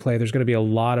space to play. There's going to be a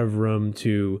lot of room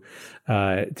to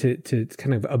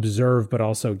kind of observe, but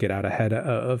also get out ahead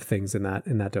of things in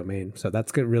that domain. So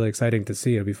that's good, really exciting to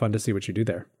see. It'll be fun to see what you do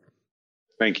there.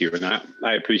 Thank you. And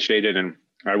I appreciate it. And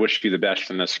I wish you the best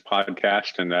in this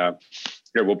podcast. And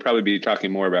we'll probably be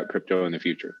talking more about crypto in the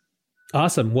future.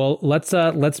 Awesome. Well,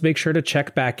 let's make sure to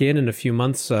check back in a few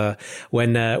months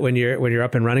when you're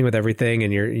up and running with everything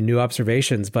and your new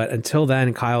observations. But until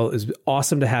then, Kyle, it's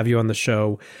awesome to have you on the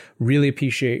show. Really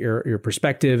appreciate your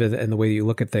perspective and the way you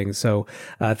look at things. So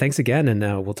thanks again, and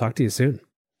we'll talk to you soon.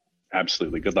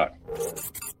 Absolutely. Good luck.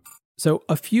 So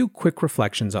a few quick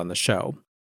reflections on the show.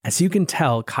 As you can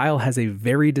tell, Kyle has a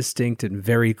very distinct and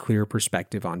very clear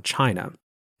perspective on China.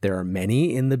 There are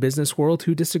many in the business world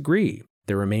who disagree.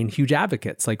 There remain huge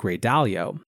advocates like Ray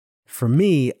Dalio. For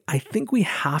me, I think we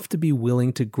have to be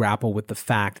willing to grapple with the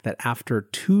fact that after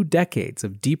 2 decades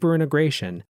of deeper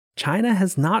integration, China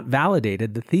has not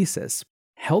validated the thesis,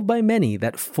 held by many,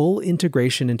 that full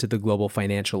integration into the global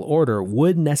financial order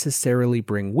would necessarily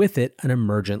bring with it an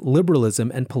emergent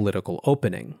liberalism and political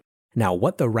opening. Now,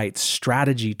 what the right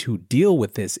strategy to deal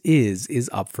with this is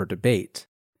up for debate.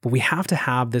 But we have to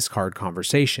have this hard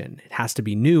conversation. It has to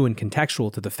be new and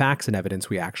contextual to the facts and evidence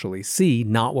we actually see,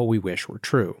 not what we wish were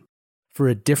true. For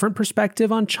a different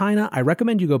perspective on China, I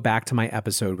recommend you go back to my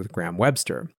episode with Graham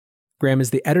Webster. Graham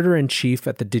is the editor-in-chief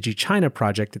at the DigiChina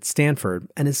project at Stanford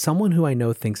and is someone who I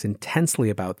know thinks intensely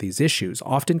about these issues,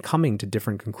 often coming to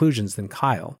different conclusions than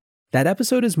Kyle. That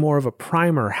episode is more of a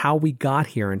primer how we got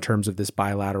here in terms of this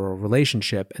bilateral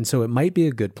relationship, and so it might be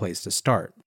a good place to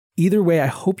start. Either way, I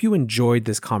hope you enjoyed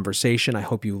this conversation. I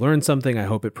hope you learned something. I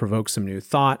hope it provoked some new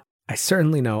thought. I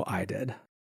certainly know I did.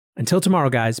 Until tomorrow,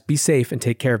 guys, be safe and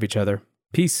take care of each other.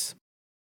 Peace.